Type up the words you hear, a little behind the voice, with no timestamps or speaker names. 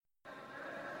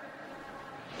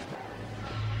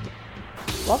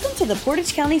Welcome to the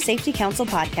Portage County Safety Council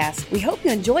podcast. We hope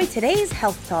you enjoy today's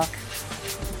health talk.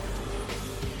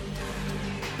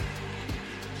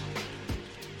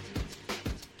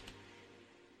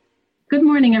 Good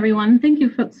morning, everyone. Thank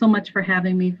you so much for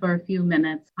having me for a few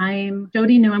minutes. I'm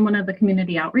Jody New. I'm one of the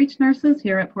community outreach nurses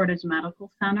here at Portage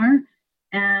Medical Center.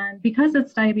 And because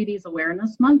it's Diabetes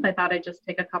Awareness Month, I thought I'd just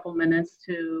take a couple minutes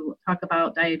to talk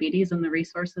about diabetes and the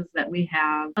resources that we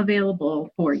have available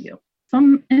for you.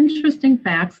 Some interesting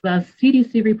facts: the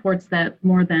CDC reports that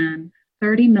more than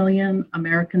 30 million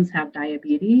Americans have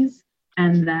diabetes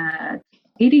and that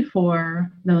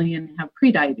 84 million have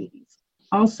prediabetes.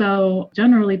 Also,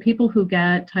 generally, people who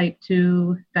get type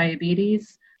 2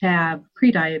 diabetes have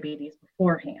prediabetes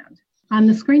beforehand. On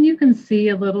the screen, you can see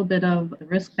a little bit of the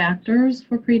risk factors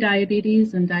for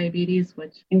prediabetes and diabetes,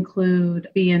 which include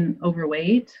being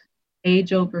overweight,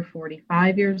 age over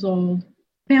 45 years old,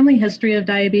 family history of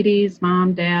diabetes,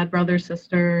 mom, dad, brother,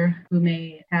 sister who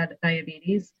may have had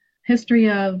diabetes, history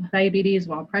of diabetes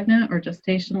while pregnant or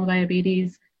gestational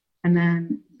diabetes, and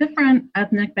then different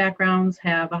ethnic backgrounds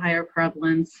have a higher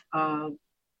prevalence of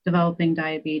developing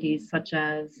diabetes, such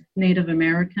as Native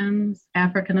Americans,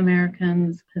 African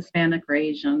Americans, Hispanic or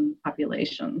Asian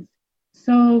populations.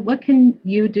 So what can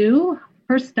you do?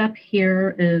 First step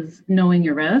here is knowing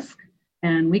your risk,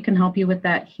 and we can help you with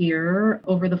that here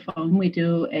over the phone. We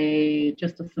do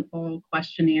just a simple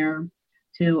questionnaire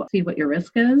to see what your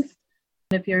risk is.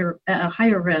 If you're at a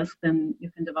higher risk, then you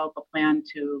can develop a plan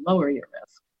to lower your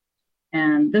risk.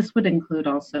 And this would include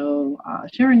also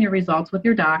sharing your results with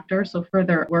your doctor so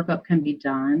further workup can be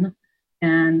done,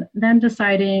 and then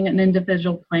deciding an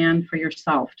individual plan for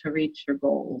yourself to reach your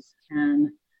goals. And,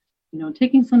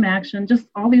 taking some action, just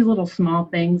all these little small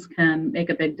things can make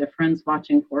a big difference.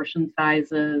 Watching portion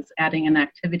sizes, adding an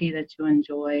activity that you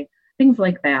enjoy, things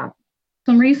like that.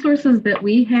 Some resources that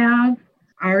we have: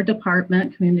 our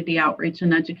department, Community Outreach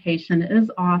and Education,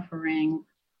 is offering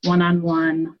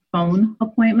one-on-one phone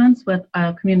appointments with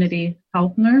a community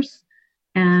health nurse.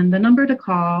 And the number to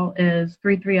call is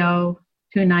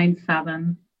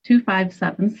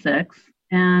 330-297-2576.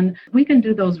 And we can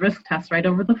do those risk tests right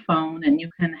over the phone, and you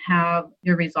can have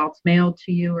your results mailed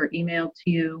to you or emailed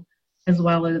to you, as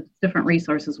well as different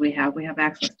resources we have. We have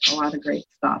access to a lot of great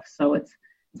stuff. So it's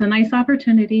a nice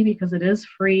opportunity because it is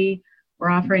free. We're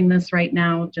offering this right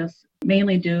now just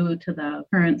mainly due to the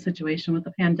current situation with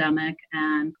the pandemic,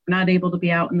 and we're not able to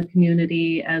be out in the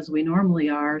community as we normally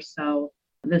are. So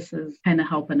this is kind of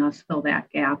helping us fill that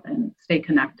gap and stay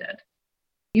connected.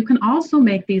 You can also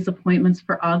make these appointments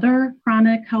for other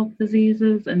chronic health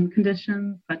diseases and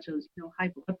conditions, such as high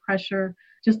blood pressure.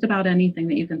 Just about anything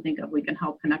that you can think of, we can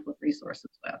help connect with resources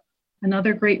with.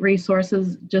 Another great resource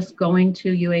is just going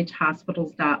to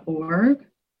uhhospitals.org.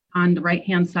 On the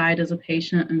right-hand side is a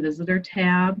patient and visitor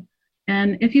tab.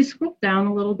 And if you scroll down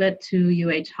a little bit to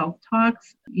UH Health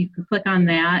Talks, you can click on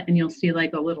that and you'll see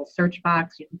like a little search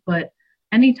box. You can put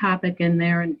any topic in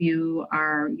there and view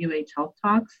our UH Health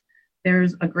Talks.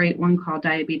 There's a great one called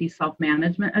Diabetes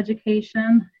Self-Management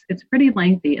Education. It's pretty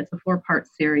lengthy. It's a 4-part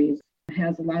series. It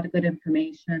has a lot of good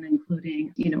information,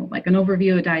 including, like an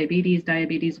overview of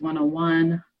Diabetes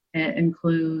 101. It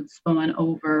includes going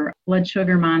over blood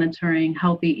sugar monitoring,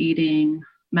 healthy eating,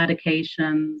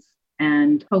 medications,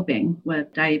 and coping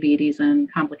with diabetes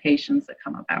and complications that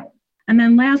come about. And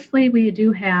then lastly, we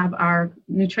do have our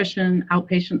nutrition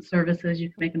outpatient services. You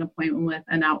can make an appointment with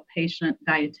an outpatient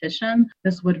dietitian.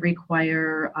 This would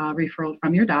require a referral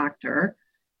from your doctor,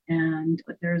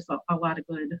 but there's a lot of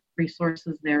good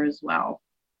resources there as well.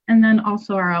 And then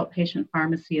also our outpatient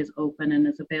pharmacy is open and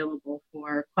is available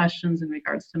for questions in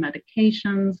regards to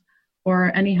medications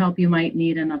or any help you might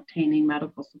need in obtaining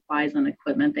medical supplies and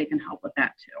equipment. They can help with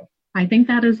that too. I think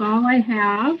that is all I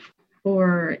have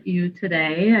for you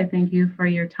today. I thank you for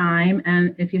your time.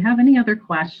 And if you have any other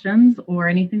questions or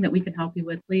anything that we can help you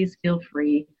with, please feel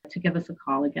free to give us a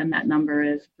call. Again, that number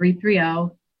is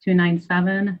 330-297-2576.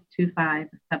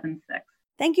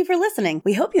 Thank you for listening.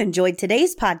 We hope you enjoyed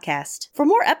today's podcast. For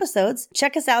more episodes,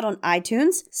 check us out on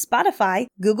iTunes, Spotify,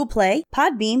 Google Play,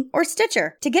 Podbean, or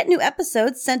Stitcher. To get new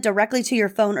episodes sent directly to your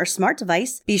phone or smart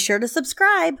device, be sure to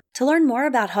subscribe. To learn more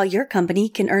about how your company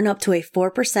can earn up to a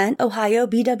 4% Ohio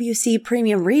BWC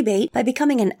premium rebate by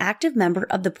becoming an active member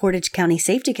of the Portage County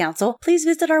Safety Council, please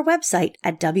visit our website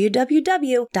at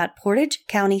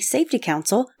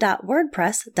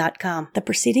www.portagecountySafetyCouncil.wordpress.com. The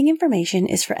preceding information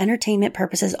is for entertainment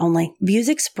purposes only.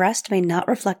 Views expressed may not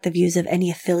reflect the views of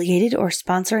any affiliated or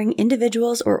sponsoring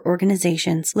individuals or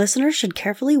organizations. Listeners should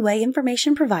carefully weigh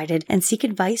information provided and seek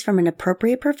advice from an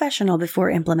appropriate professional before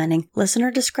implementing.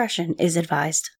 Listener discretion is advised.